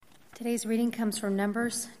Today's reading comes from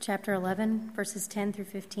Numbers chapter 11, verses 10 through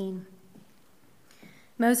 15.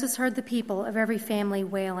 Moses heard the people of every family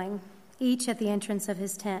wailing, each at the entrance of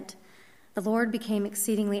his tent. The Lord became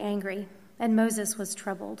exceedingly angry, and Moses was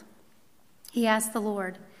troubled. He asked the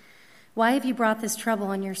Lord, "Why have you brought this trouble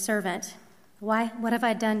on your servant? What have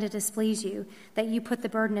I done to displease you, that you put the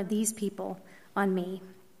burden of these people on me?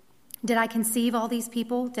 Did I conceive all these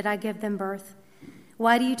people? Did I give them birth?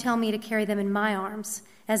 Why do you tell me to carry them in my arms,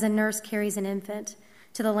 as a nurse carries an infant,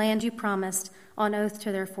 to the land you promised on oath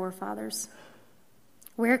to their forefathers?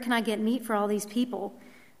 Where can I get meat for all these people?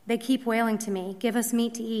 They keep wailing to me, 'Give us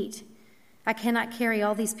meat to eat.' I cannot carry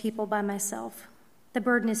all these people by myself. The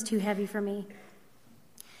burden is too heavy for me.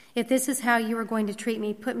 If this is how you are going to treat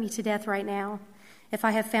me, put me to death right now, if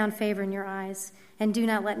I have found favor in your eyes, and do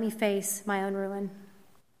not let me face my own ruin."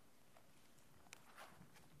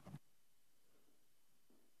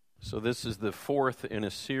 So this is the fourth in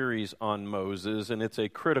a series on Moses, and it's a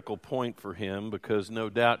critical point for him because no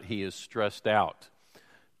doubt he is stressed out.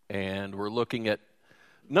 And we're looking at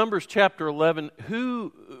Numbers chapter 11.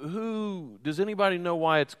 Who does anybody know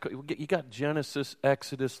why it's, you got Genesis,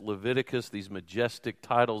 Exodus, Leviticus, these majestic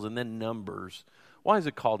titles, and then Numbers. Why is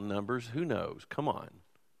it called Numbers? Who knows? Come on.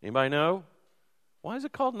 Anybody know? Why is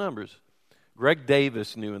it called Numbers? Greg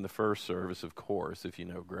Davis knew in the first service, of course, if you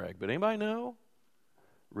know Greg. But anybody know?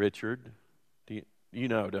 Richard, you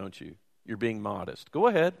know, don't you? You're being modest. Go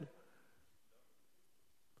ahead.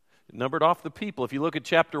 Numbered off the people. If you look at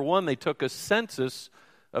chapter 1, they took a census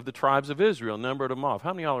of the tribes of Israel, numbered them off.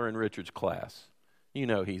 How many of y'all are in Richard's class? You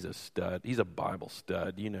know he's a stud. He's a Bible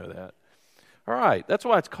stud. You know that. All right, that's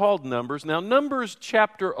why it's called Numbers. Now, Numbers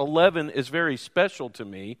chapter 11 is very special to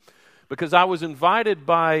me because I was invited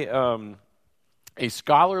by a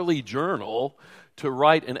scholarly journal to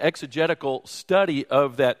write an exegetical study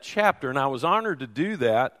of that chapter, and I was honored to do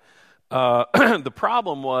that. The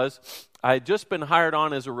problem was I had just been hired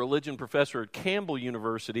on as a religion professor at Campbell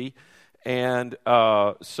University, and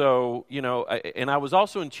so, you know, and I was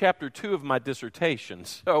also in chapter 2 of my dissertation.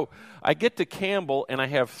 So I get to Campbell, and I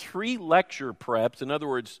have 3 lecture preps. In other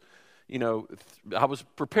words, you know, I was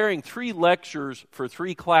preparing 3 lectures for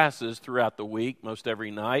 3 classes throughout the week, most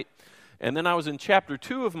every night. And then I was in chapter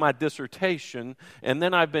 2 of my dissertation, and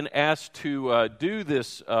then I've been asked to do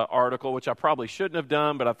this article, which I probably shouldn't have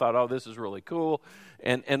done, but I thought, oh, this is really cool.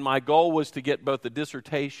 And my goal was to get both the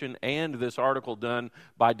dissertation and this article done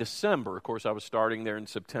by December. Of course, I was starting there in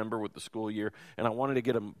September with the school year, and I wanted to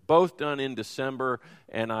get them both done in December,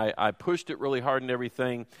 and I pushed it really hard and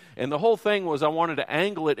everything. And the whole thing was I wanted to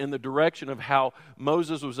angle it in the direction of how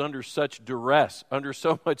Moses was under such duress, under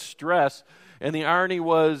so much stress. And the irony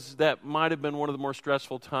was that might have been one of the more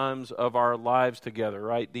stressful times of our lives together,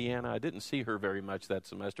 right, Deanna? I didn't see her very much that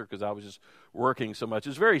semester because I was just working so much. It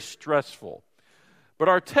was very stressful. But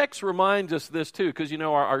our text reminds us this too, because, you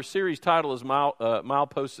know, our series title is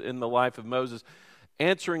Mileposts in the Life of Moses,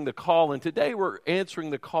 Answering the Call. And today we're answering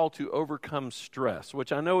the call to overcome stress,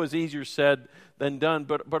 which I know is easier said than done.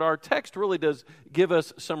 But our text really does give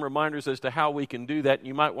us some reminders as to how we can do that. And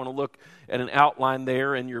you might want to look at an outline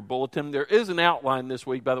there in your bulletin. There is an outline this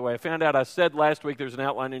week, by the way. I found out I said last week there's an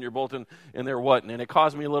outline in your bulletin, and there wasn't. And it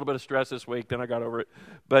caused me a little bit of stress this week. Then I got over it.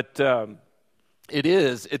 But it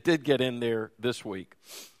did get in there this week.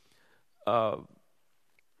 But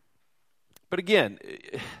again,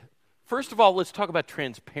 first of all, let's talk about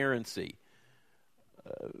transparency.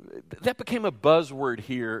 That became a buzzword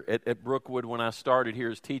here at Brookwood when I started here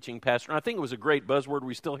as teaching pastor. And I think it was a great buzzword.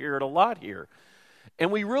 We still hear it a lot here.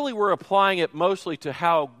 And we really were applying it mostly to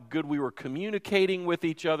how good we were communicating with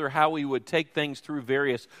each other, how we would take things through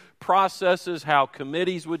various processes, how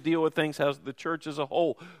committees would deal with things, how the church as a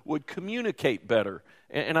whole would communicate better.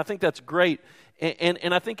 And I think that's great.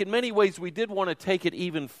 And I think in many ways we did want to take it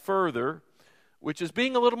even further, which is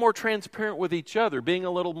being a little more transparent with each other, being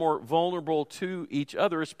a little more vulnerable to each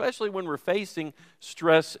other, especially when we're facing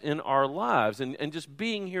stress in our lives, and just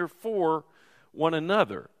being here for one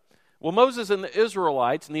another. Well, Moses and the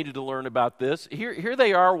Israelites needed to learn about this. Here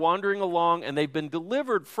they are wandering along, and they've been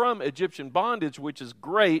delivered from Egyptian bondage, which is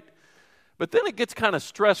great, but then it gets kind of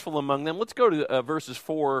stressful among them. Let's go to verses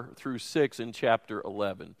 4 through 6 in chapter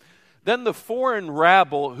 11. Then the foreign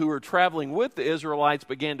rabble who were traveling with the Israelites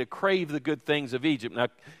began to crave the good things of Egypt. Now,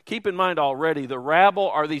 keep in mind already, the rabble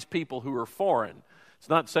are these people who are foreign. It's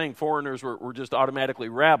not saying foreigners were just automatically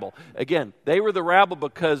rabble. Again, they were the rabble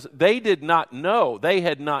because they did not know, they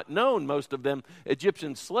had not known, most of them,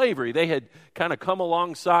 Egyptian slavery. They had kind of come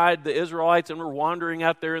alongside the Israelites and were wandering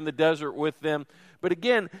out there in the desert with them. But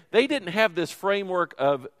again, they didn't have this framework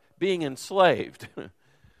of being enslaved.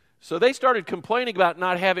 So they started complaining about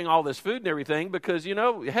not having all this food and everything because,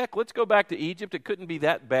 heck, let's go back to Egypt. It couldn't be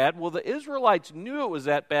that bad. Well, the Israelites knew it was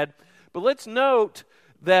that bad. But let's note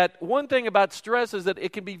that one thing about stress is that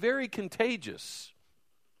it can be very contagious.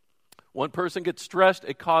 One person gets stressed,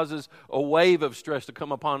 it causes a wave of stress to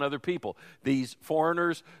come upon other people. These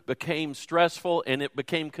foreigners became stressful, and it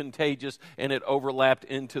became contagious, and it overlapped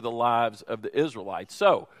into the lives of the Israelites.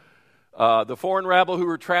 So, the foreign rabble who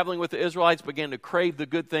were traveling with the Israelites began to crave the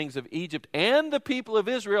good things of Egypt, and the people of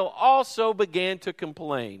Israel also began to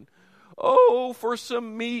complain. "Oh, for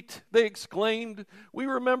some meat," they exclaimed. "We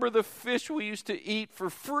remember the fish we used to eat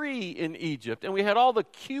for free in Egypt, and we had all the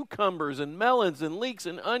cucumbers and melons and leeks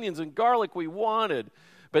and onions and garlic we wanted.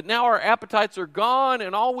 But now our appetites are gone,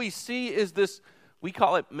 and all we see is this," we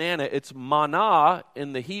call it manna. It's manna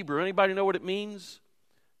in the Hebrew. Anybody know what it means?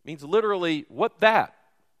 It means literally, what that?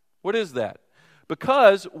 What is that?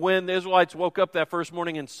 Because when the Israelites woke up that first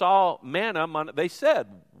morning and saw manna, they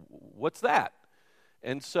said, "What's that?"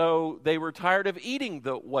 And so they were tired of eating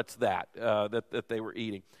the what's that that they were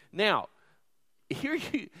eating. Now, here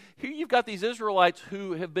you've got these Israelites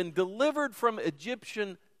who have been delivered from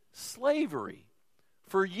Egyptian slavery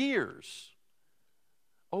for years.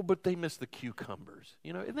 Oh, but they miss the cucumbers.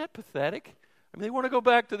 Isn't that pathetic? I mean, they want to go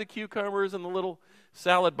back to the cucumbers and the little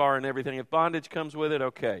salad bar and everything. If bondage comes with it,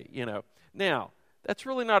 okay, Now, that's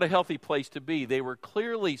really not a healthy place to be. They were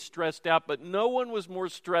clearly stressed out, but no one was more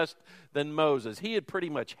stressed than Moses. He had pretty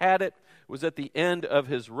much had it, was at the end of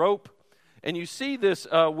his rope. And you see this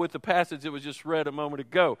with the passage that was just read a moment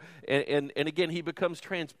ago. And again, he becomes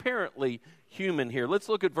transparently human here. Let's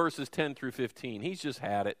look at verses 10 through 15. He's just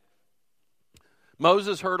had it.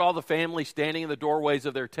 Moses heard all the family standing in the doorways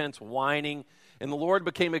of their tents whining, and the Lord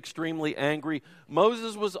became extremely angry.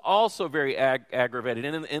 Moses was also very aggravated.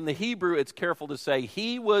 And in the Hebrew, it's careful to say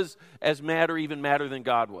he was as mad or even madder than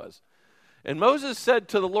God was. And Moses said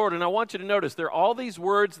to the Lord, and I want you to notice, there are all these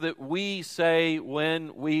words that we say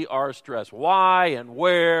when we are stressed. Why and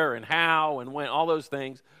where and how and when, all those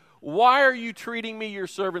things. Why are you treating me, your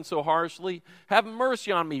servant, so harshly? Have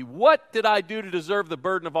mercy on me. What did I do to deserve the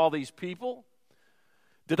burden of all these people?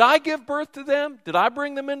 Did I give birth to them? Did I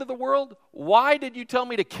bring them into the world? Why did you tell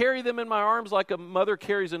me to carry them in my arms like a mother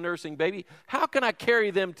carries a nursing baby? How can I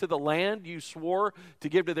carry them to the land you swore to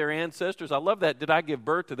give to their ancestors? I love that. Did I give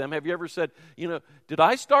birth to them? Have you ever said, did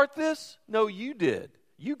I start this? No, you did.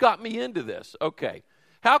 You got me into this. Okay.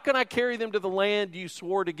 How can I carry them to the land you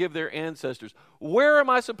swore to give their ancestors? Where am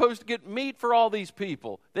I supposed to get meat for all these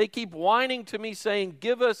people? They keep whining to me saying,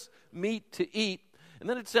 give us meat to eat. And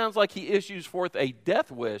then it sounds like he issues forth a death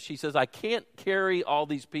wish. He says, I can't carry all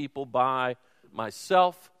these people by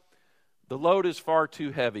myself. The load is far too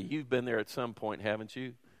heavy. You've been there at some point, haven't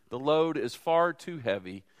you? The load is far too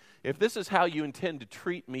heavy. If this is how you intend to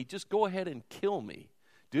treat me, just go ahead and kill me.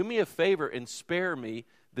 Do me a favor and spare me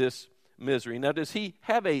this misery. Now, does he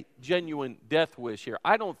have a genuine death wish here?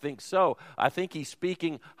 I don't think so. I think he's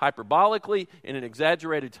speaking hyperbolically in an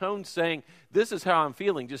exaggerated tone, saying, this is how I'm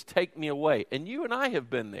feeling, just take me away. And you and I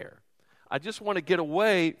have been there. I just want to get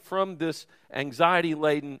away from this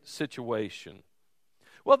anxiety-laden situation.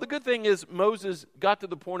 Well, the good thing is Moses got to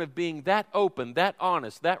the point of being that open, that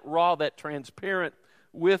honest, that raw, that transparent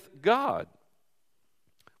with God.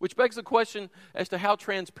 Which begs the question as to how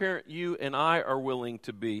transparent you and I are willing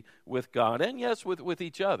to be with God, and yes, with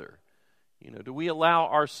each other. Do we allow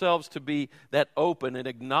ourselves to be that open and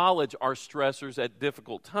acknowledge our stressors at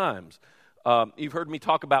difficult times? You've heard me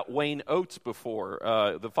talk about Wayne Oates before,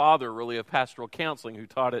 the father really of pastoral counseling who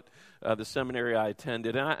taught at the seminary I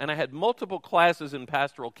attended. And I had multiple classes in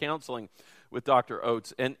pastoral counseling with Dr.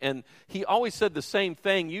 Oates. And he always said the same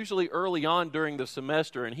thing, usually early on during the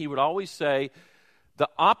semester. And he would always say, the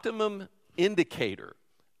optimum indicator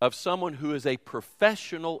of someone who is a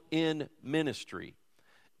professional in ministry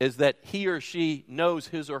is that he or she knows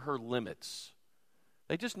his or her limits.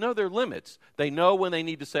 They just know their limits. They know when they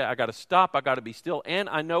need to say, I got to stop, I got to be still, and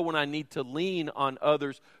I know when I need to lean on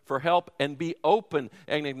others for help and be open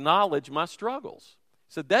and acknowledge my struggles.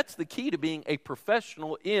 So that's the key to being a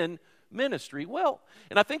professional in ministry. Well,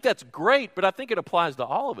 and I think that's great, but I think it applies to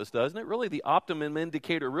all of us, doesn't it? Really, the optimum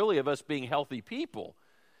indicator really of us being healthy people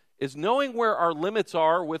is knowing where our limits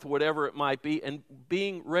are with whatever it might be and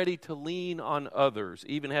being ready to lean on others,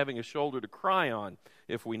 even having a shoulder to cry on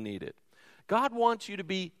if we need it. God wants you to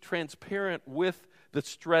be transparent with the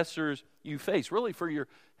stressors you face, really for your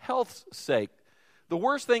health's sake. The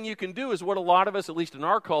worst thing you can do is what a lot of us, at least in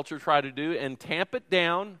our culture, try to do and tamp it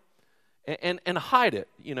down and hide it,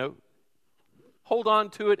 Hold on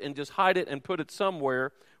to it and just hide it and put it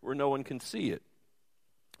somewhere where no one can see it.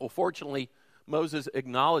 Well, fortunately, Moses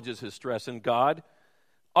acknowledges his stress, and God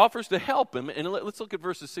offers to help him. And let's look at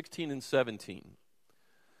verses 16 and 17.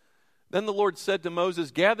 Then the Lord said to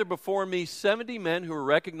Moses, "Gather before me 70 men who are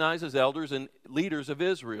recognized as elders and leaders of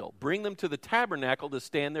Israel. Bring them to the tabernacle to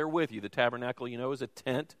stand there with you." The tabernacle, is a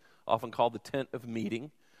tent, often called the tent of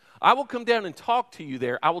meeting. "I will come down and talk to you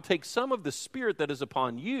there. I will take some of the Spirit that is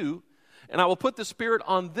upon you, and I will put the Spirit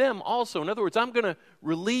on them also." In other words, I'm going to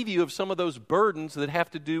relieve you of some of those burdens that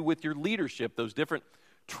have to do with your leadership, those different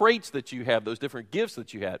traits that you have, those different gifts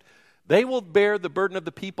that you have. They will bear the burden of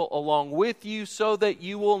the people along with you so that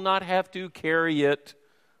you will not have to carry it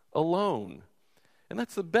alone. And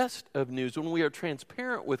that's the best of news. When we are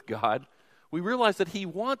transparent with God, we realize that He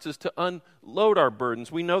wants us to unload our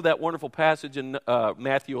burdens. We know that wonderful passage in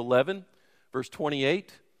Matthew 11, verse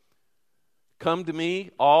 28. "Come to me,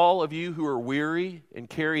 all of you who are weary and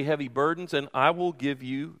carry heavy burdens, and I will give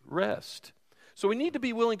you rest." So we need to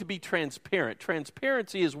be willing to be transparent.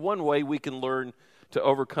 Transparency is one way we can learn to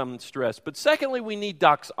overcome stress. But secondly, we need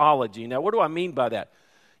doxology. Now, what do I mean by that?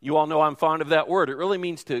 You all know I'm fond of that word. It really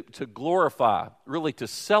means to glorify, really to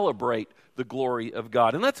celebrate the glory of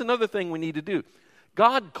God. And that's another thing we need to do.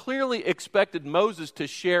 God clearly expected Moses to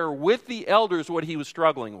share with the elders what he was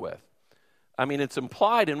struggling with. I mean, it's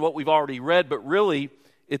implied in what we've already read, but really,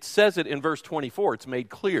 it says it in verse 24. It's made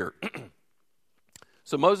clear.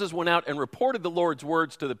 So Moses went out and reported the Lord's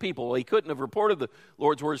words to the people. Well, he couldn't have reported the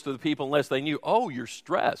Lord's words to the people unless they knew, "Oh, you're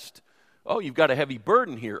stressed. Oh, you've got a heavy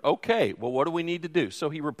burden here. Okay, well, what do we need to do?" So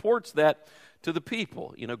he reports that to the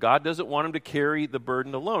people. God doesn't want him to carry the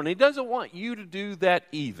burden alone. And He doesn't want you to do that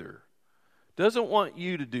either. Doesn't want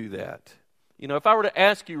you to do that. If I were to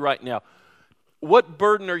ask you right now, what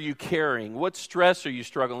burden are you carrying? What stress are you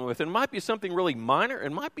struggling with? It might be something really minor.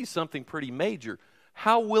 It might be something pretty major.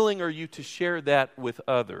 How willing are you to share that with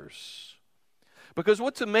others? Because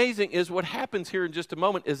what's amazing is what happens here in just a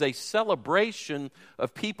moment is a celebration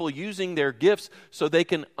of people using their gifts so they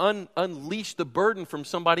can unleash the burden from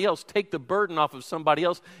somebody else, take the burden off of somebody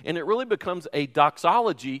else, and it really becomes a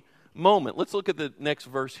doxology moment. Let's look at the next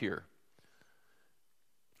verse here.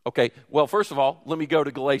 Okay, well, first of all, let me go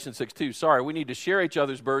to Galatians 6:2. Sorry, we need to share each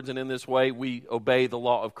other's burdens, and in this way we obey the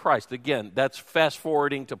law of Christ. Again, that's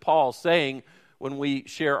fast-forwarding to Paul saying, when we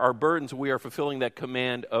share our burdens, we are fulfilling that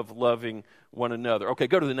command of loving one another. Okay,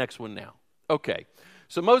 go to the next one now. Okay,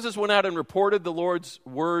 so Moses went out and reported the Lord's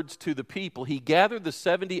words to the people. He gathered the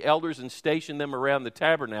 70 elders and stationed them around the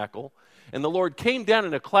tabernacle. And the Lord came down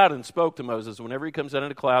in a cloud and spoke to Moses. Whenever He comes down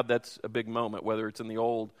in a cloud, that's a big moment, whether it's in the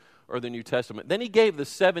Old or the New Testament. Then He gave the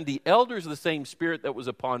 70 elders the same Spirit that was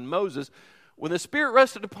upon Moses. When the Spirit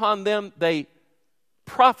rested upon them, they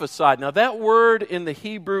prophesied. Now that word in the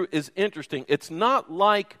Hebrew is interesting. It's not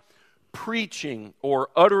like preaching or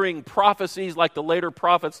uttering prophecies like the later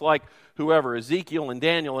prophets like whoever, Ezekiel and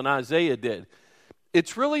Daniel and Isaiah did.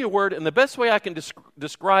 It's really a word, and the best way I can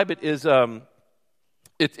describe it is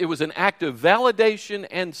it was an act of validation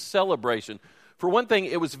and celebration. For one thing,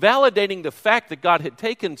 it was validating the fact that God had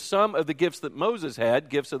taken some of the gifts that Moses had,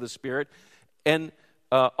 gifts of the Spirit, and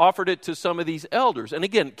offered it to some of these elders. And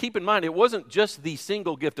again, keep in mind, it wasn't just the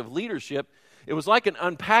single gift of leadership. It was like an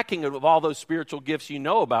unpacking of all those spiritual gifts you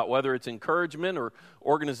know about, whether it's encouragement or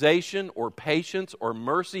organization or patience or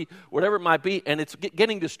mercy, whatever it might be, and it's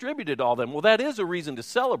getting distributed to all them. Well, that is a reason to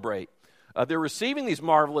celebrate. They're receiving these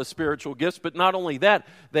marvelous spiritual gifts, but not only that,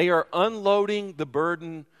 they are unloading the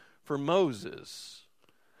burden for Moses.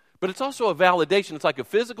 But it's also a validation. It's like a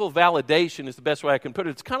physical validation is the best way I can put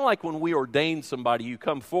it. It's kind of like when we ordain somebody. You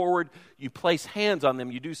come forward, you place hands on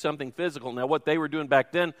them, you do something physical. Now, what they were doing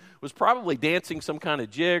back then was probably dancing some kind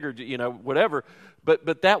of jig or, whatever.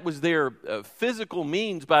 But that was their physical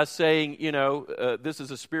means by saying, this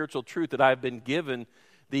is a spiritual truth that I've been given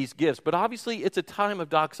these gifts. But obviously, it's a time of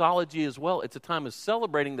doxology as well. It's a time of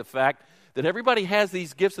celebrating the fact that everybody has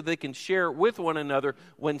these gifts that they can share with one another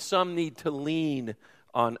when some need to lean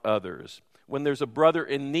on others. When there's a brother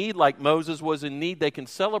in need, like Moses was in need, they can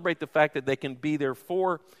celebrate the fact that they can be there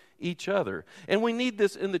for each other. And we need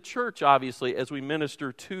this in the church, obviously, as we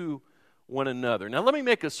minister to one another. Now, let me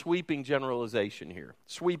make a sweeping generalization here.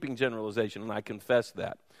 Sweeping generalization, and I confess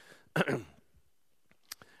that.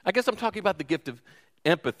 I guess I'm talking about the gift of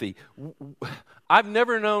empathy. I've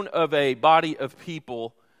never known of a body of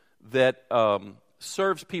people that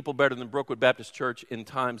serves people better than Brookwood Baptist Church in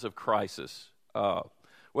times of crisis.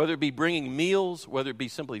 Whether it be bringing meals, whether it be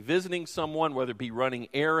simply visiting someone, whether it be running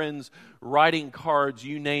errands, writing cards,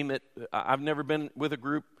 you name it. I've never been with a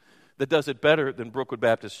group that does it better than Brookwood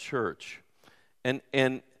Baptist Church.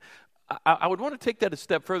 And I would want to take that a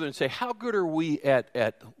step further and say, how good are we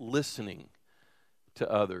at listening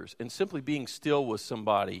to others, and simply being still with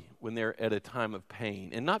somebody when they're at a time of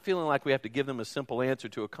pain, and not feeling like we have to give them a simple answer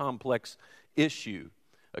to a complex issue,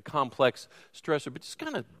 a complex stressor, but just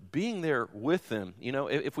kind of being there with them. You know,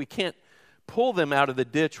 if we can't pull them out of the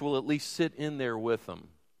ditch, we'll at least sit in there with them.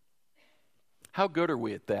 How good are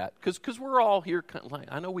we at that? Because we're all here, kind of like,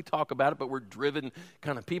 I know we talk about it, but we're driven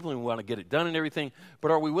kind of people and we want to get it done and everything. But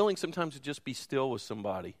are we willing sometimes to just be still with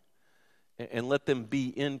somebody and let them be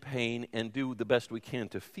in pain and do the best we can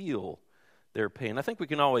to feel their pain? I think we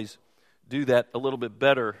can always do that a little bit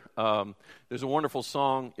better. There's a wonderful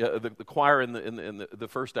song. The choir in the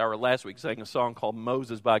first hour last week sang a song called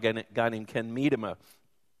 "Moses" by a guy named Ken Miedema.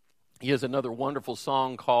 He has another wonderful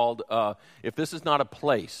song called "If This Is Not a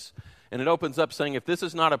Place." And it opens up saying, if this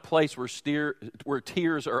is not a place where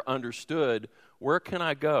tears are understood, where can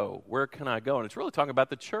I go? Where can I go? And it's really talking about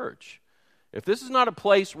the church. If this is not a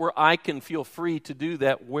place where I can feel free to do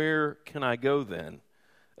that, where can I go then?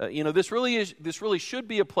 This really should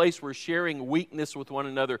be a place where sharing weakness with one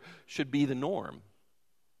another should be the norm.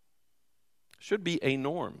 Should be a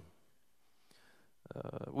norm.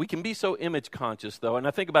 We can be so image conscious, though, and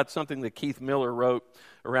I think about something that Keith Miller wrote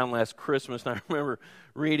around last Christmas, and I remember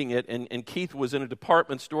reading it, and Keith was in a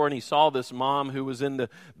department store, and he saw this mom who was in the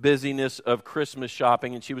busyness of Christmas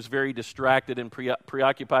shopping, and she was very distracted and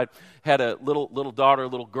preoccupied, had a little daughter, a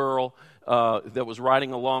little girl, that was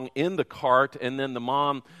riding along in the cart, and then the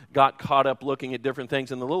mom got caught up looking at different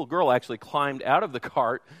things, and the little girl actually climbed out of the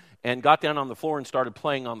cart and got down on the floor and started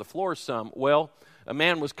playing on the floor some. Well, a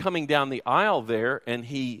man was coming down the aisle there, and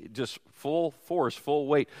he just full force, full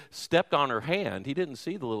weight, stepped on her hand. He didn't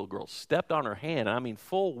see the little girl, stepped on her hand, I mean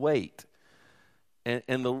full weight. And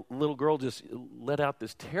the little girl just let out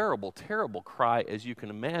this terrible, terrible cry, as you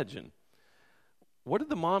can imagine. What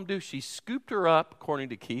did the mom do? She scooped her up, according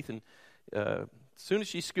to Keith, and as soon as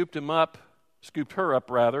she scooped her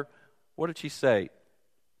up, what did she say?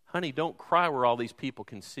 Honey, don't cry where all these people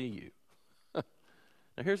can see you.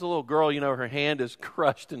 Now, here's a little girl, her hand is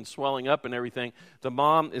crushed and swelling up and everything. The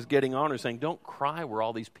mom is getting on her saying, don't cry where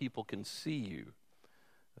all these people can see you.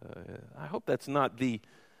 I hope that's not the,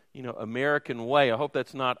 American way. I hope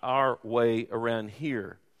that's not our way around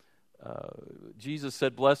here. Jesus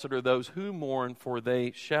said, blessed are those who mourn, for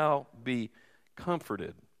they shall be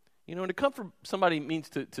comforted. And to comfort somebody means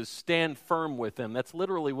to stand firm with them. That's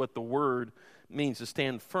literally what the word means, to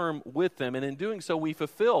stand firm with them. And in doing so, we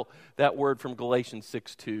fulfill that word from Galatians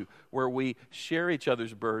 6:2, where we share each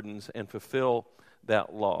other's burdens and fulfill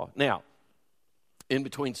that law. Now, in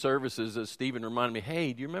between services, as Stephen reminded me,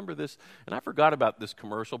 hey, do you remember this? And I forgot about this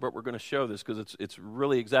commercial, but we're going to show this because it's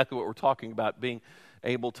really exactly what we're talking about, being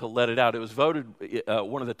able to let it out. It was voted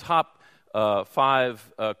one of the top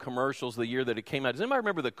 5 commercials the year that it came out. Does anybody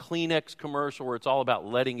remember the Kleenex commercial where it's all about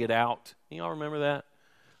letting it out? You all remember that?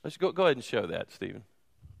 Let's go ahead and show that, Stephen.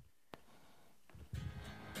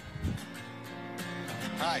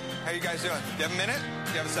 Hi, how you guys doing? Do you have a minute?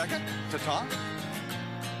 Do you have a second to talk?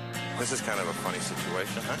 This is kind of a funny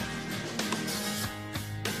situation, huh?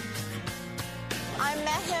 I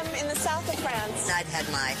met him in the south of France. I'd had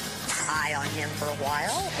my eye on him for a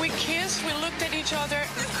while. We kissed, we looked at each other,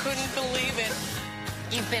 we couldn't believe it.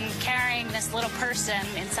 You've been carrying this little person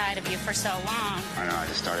inside of you for so long. I know, I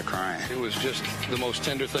just started crying. It was just the most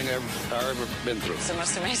tender thing I've ever been through. It's the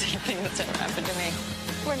most amazing thing that's ever happened to me.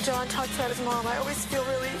 When John talks about his mom, I always feel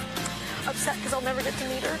really upset because I'll never get to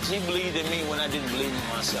meet her. She believed in me when I didn't believe in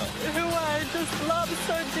myself. Who I just love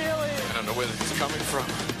so dearly. I don't know where this is coming from.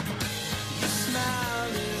 Your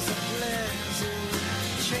smile is a blessing.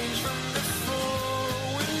 Change from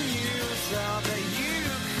before when you thought that you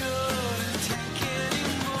couldn't take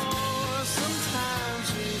anymore. Sometimes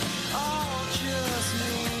we all just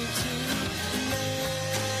need to let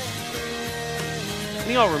it.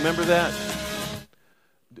 Can you all remember that?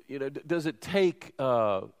 Does it take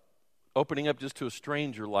opening up just to a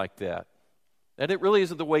stranger like that? And it really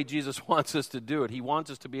isn't the way Jesus wants us to do it. He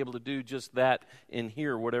wants us to be able to do just that in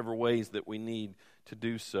here, whatever ways that we need to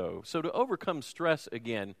do so. So to overcome stress,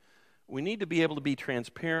 again, we need to be able to be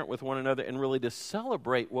transparent with one another and really to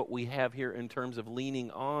celebrate what we have here in terms of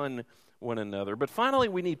leaning on one another. But finally,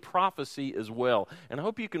 we need prophecy as well. And I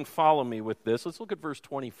hope you can follow me with this. Let's look at verse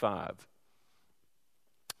 25.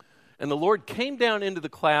 And the Lord came down in the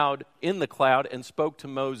cloud, and spoke to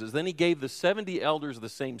Moses. Then he gave the 70 elders the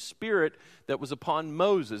same spirit that was upon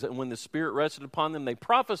Moses. And when the spirit rested upon them, they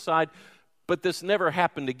prophesied. But this never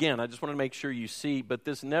happened again. I just want to make sure you see, but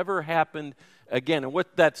this never happened again. And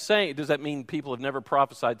what that's saying, does that mean people have never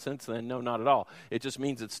prophesied since then? No, not at all. It just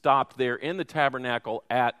means it stopped there in the tabernacle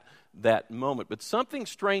at that moment. But something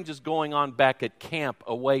strange is going on back at camp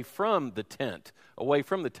away from the tent, away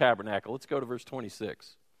from the tabernacle. Let's go to verse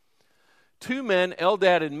 26. 2 men,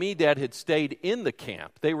 Eldad and Medad, had stayed in the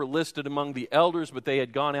camp. They were listed among the elders, but they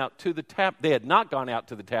had gone out to they had not gone out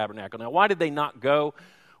to the tabernacle. Now, why did they not go?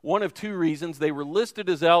 One of 2 reasons. They were listed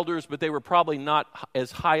as elders, but they were probably not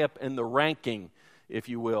as high up in the ranking, if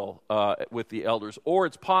you will, with the elders. Or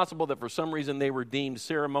it's possible that for some reason they were deemed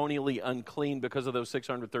ceremonially unclean because of those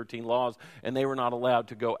 613 laws, and they were not allowed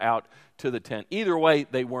to go out to the tent. Either way,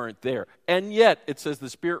 they weren't there. And yet, it says the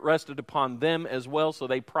Spirit rested upon them as well, so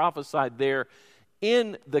they prophesied there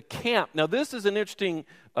in the camp. Now, this is an interesting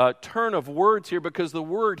turn of words here, because the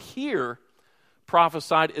word here,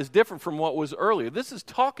 prophesied, is different from what was earlier. This is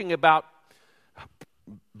talking about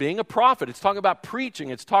being a prophet. It's talking about preaching.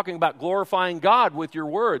 It's talking about glorifying God with your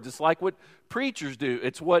words. It's like what preachers do.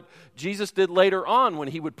 It's what Jesus did later on when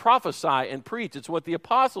he would prophesy and preach. It's what the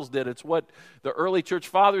apostles did. It's what the early church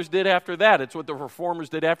fathers did after that. It's what the reformers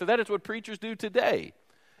did after that. It's what preachers do today.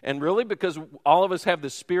 And really, because all of us have the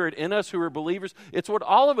Spirit in us who are believers, it's what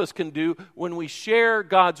all of us can do when we share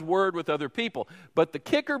God's word with other people. But the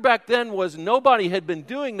kicker back then was nobody had been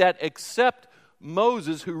doing that except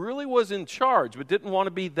Moses, who really was in charge, but didn't want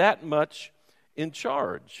to be that much in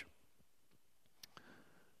charge.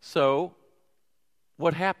 So,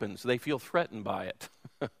 what happens? They feel threatened by it.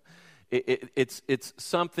 It's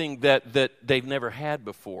something that they've never had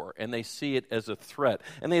before, and they see it as a threat.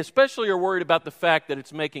 And they especially are worried about the fact that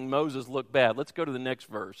it's making Moses look bad. Let's go to the next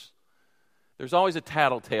verse. There's always a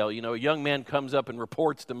tattletale. You know, a young man comes up and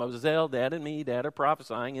reports to Moses, Dad and me, Dad are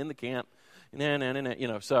prophesying in the camp.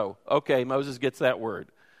 So, okay, Moses gets that word.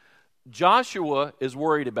 Joshua is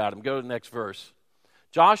worried about him. Go to the next verse.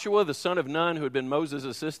 Joshua, the son of Nun, who had been Moses'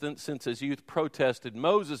 assistant since his youth, protested,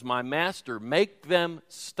 Moses, my master, make them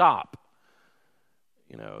stop.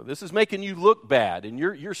 You know, this is making you look bad, and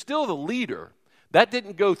you're still the leader. That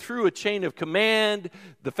didn't go through a chain of command.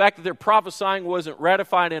 The fact that they're prophesying wasn't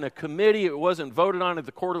ratified in a committee. It wasn't voted on at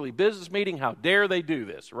the quarterly business meeting. How dare they do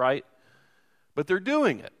this, right? But they're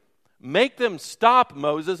doing it. Make them stop,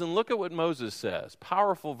 Moses, and look at what Moses says.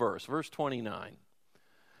 Powerful verse, verse 29.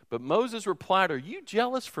 But Moses replied, are you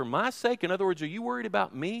jealous for my sake? In other words, are you worried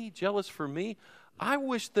about me, jealous for me? I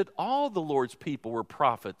wish that all the Lord's people were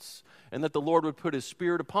prophets and that the Lord would put his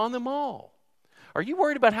Spirit upon them all. Are you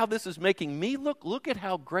worried about how this is making me look? Look at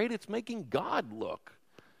how great it's making God look.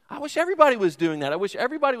 I wish everybody was doing that. I wish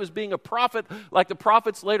everybody was being a prophet like the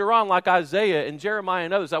prophets later on, like Isaiah and Jeremiah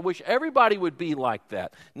and others. I wish everybody would be like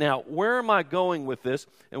that. Now, where am I going with this,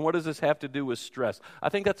 and what does this have to do with stress? I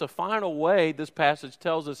think that's a final way this passage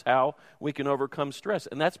tells us how we can overcome stress,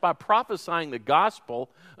 and that's by prophesying the gospel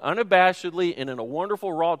unabashedly and in a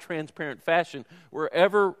wonderful, raw, transparent fashion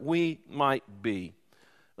wherever we might be.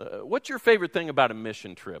 What's your favorite thing about a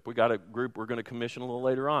mission trip? We got a group we're going to commission a little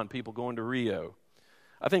later on, people going to Rio.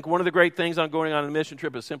 I think one of the great things on going on a mission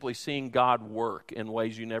trip is simply seeing God work in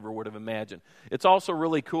ways you never would have imagined. It's also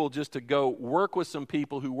really cool just to go work with some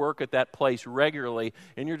people who work at that place regularly,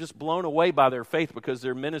 and you're just blown away by their faith because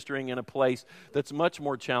they're ministering in a place that's much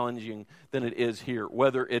more challenging than it is here,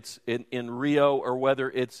 whether it's in Rio or whether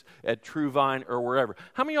it's at True Vine or wherever.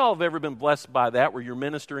 How many of y'all have ever been blessed by that, where you're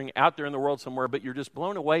ministering out there in the world somewhere, but you're just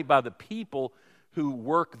blown away by the people who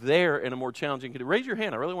work there in a more challenging condition? Raise your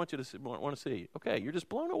hand. I really want you to want to see. Okay, you're just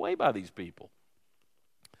blown away by these people.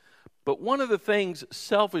 But one of the things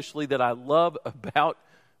selfishly that I love about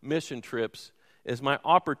mission trips is my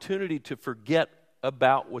opportunity to forget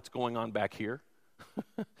about what's going on back here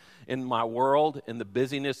in my world, in the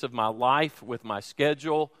busyness of my life, with my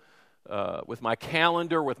schedule, with my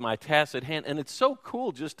calendar, with my tasks at hand. And it's so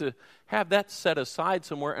cool just to have that set aside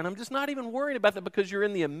somewhere. And I'm just not even worried about that because you're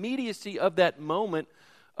in the immediacy of that moment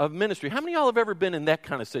of ministry. How many of y'all have ever been in that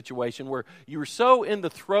kind of situation where you were so in the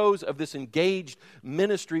throes of this engaged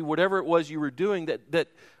ministry, whatever it was you were doing, that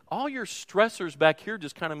all your stressors back here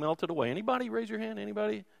just kind of melted away? Anybody? Raise your hand.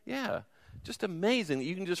 Anybody? Yeah. Just amazing that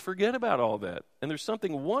you can just forget about all that. And there's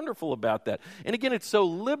something wonderful about that. And again, it's so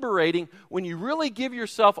liberating when you really give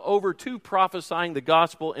yourself over to prophesying the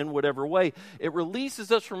gospel in whatever way. It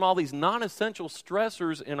releases us from all these non-essential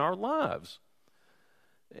stressors in our lives.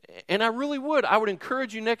 And I would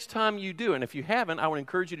encourage you next time you do, and if you haven't, I would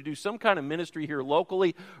encourage you to do some kind of ministry here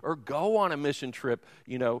locally or go on a mission trip,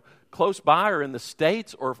 close by or in the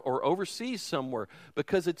States or overseas somewhere,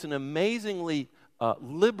 because it's an amazingly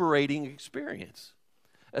liberating experience,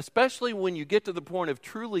 especially when you get to the point of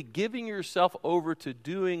truly giving yourself over to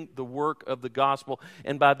doing the work of the gospel.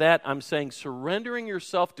 And by that, I'm saying surrendering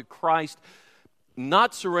yourself to Christ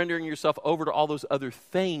not surrendering yourself over to all those other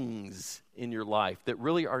things in your life that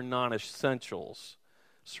really are non-essentials.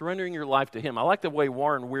 Surrendering your life to Him. I like the way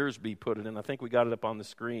Warren Wiersbe put it, and I think we got it up on the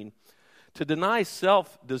screen. To deny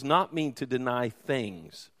self does not mean to deny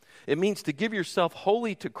things. It means to give yourself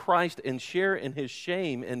wholly to Christ and share in His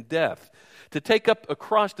shame and death. To take up a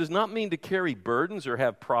cross does not mean to carry burdens or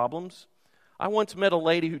have problems. I once met a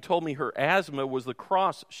lady who told me her asthma was the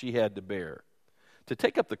cross she had to bear. To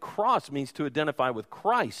take up the cross means to identify with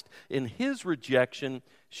Christ in His rejection,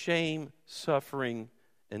 shame, suffering,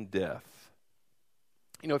 and death.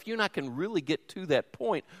 You know, if you and I can really get to that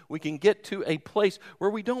point, we can get to a place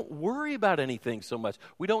where we don't worry about anything so much.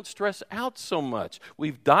 We don't stress out so much.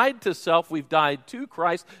 We've died to self. We've died to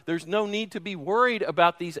Christ. There's no need to be worried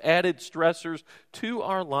about these added stressors to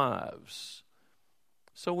our lives.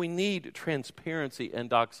 So we need transparency and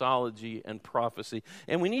doxology and prophecy.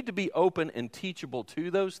 And we need to be open and teachable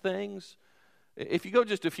to those things. If you go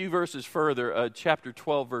just a few verses further, chapter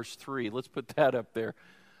 12, verse 3, let's put that up there.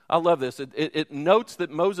 I love this. It notes that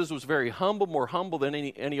Moses was very humble, more humble than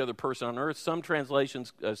any other person on earth. Some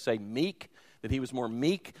translations say meek, that he was more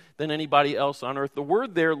meek than anybody else on earth. The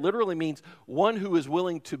word there literally means one who is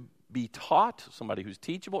willing to be taught, somebody who's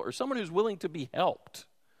teachable, or someone who's willing to be helped.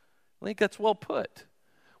 I think that's well put.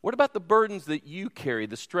 What about the burdens that you carry,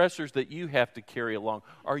 the stressors that you have to carry along?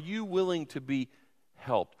 Are you willing to be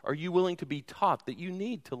helped? Are you willing to be taught that you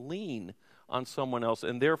need to lean on someone else?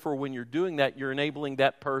 And therefore, when you're doing that, you're enabling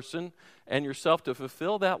that person and yourself to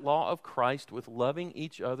fulfill that law of Christ with loving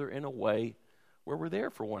each other in a way where we're there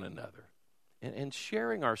for one another and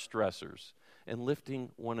sharing our stressors and lifting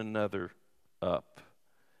one another up.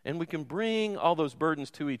 And we can bring all those burdens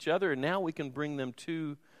to each other, and now we can bring them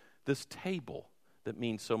to this table that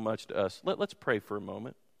means so much to us. Let's pray for a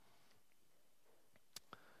moment.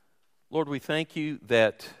 Lord, we thank you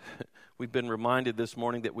that we've been reminded this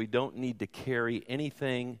morning that we don't need to carry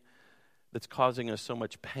anything that's causing us so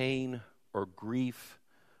much pain or grief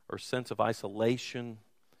or sense of isolation.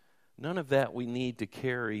 None of that we need to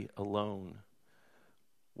carry alone.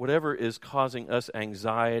 Whatever is causing us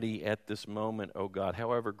anxiety at this moment, oh God,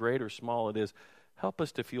 however great or small it is, help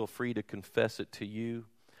us to feel free to confess it to you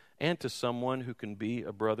and to someone who can be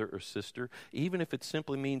a brother or sister, even if it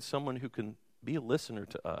simply means someone who can be a listener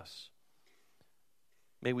to us.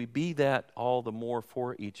 May we be that all the more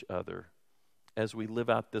for each other as we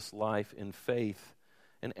live out this life in faith.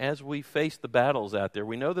 And as we face the battles out there,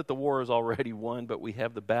 we know that the war is already won, but we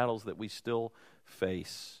have the battles that we still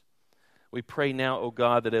face. We pray now, oh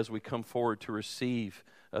God, that as we come forward to receive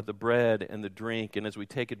the bread and the drink, and as we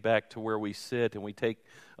take it back to where we sit and we take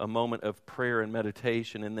a moment of prayer and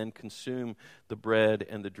meditation and then consume the bread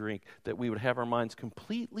and the drink, that we would have our minds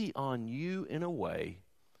completely on you in a way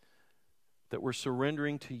that we're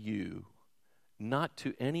surrendering to you, not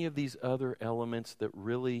to any of these other elements that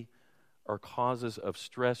really are causes of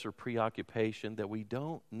stress or preoccupation that we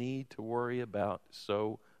don't need to worry about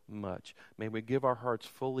so much. May we give our hearts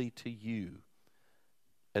fully to you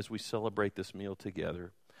as we celebrate this meal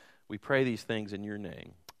together. We pray these things in your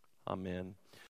name. Amen.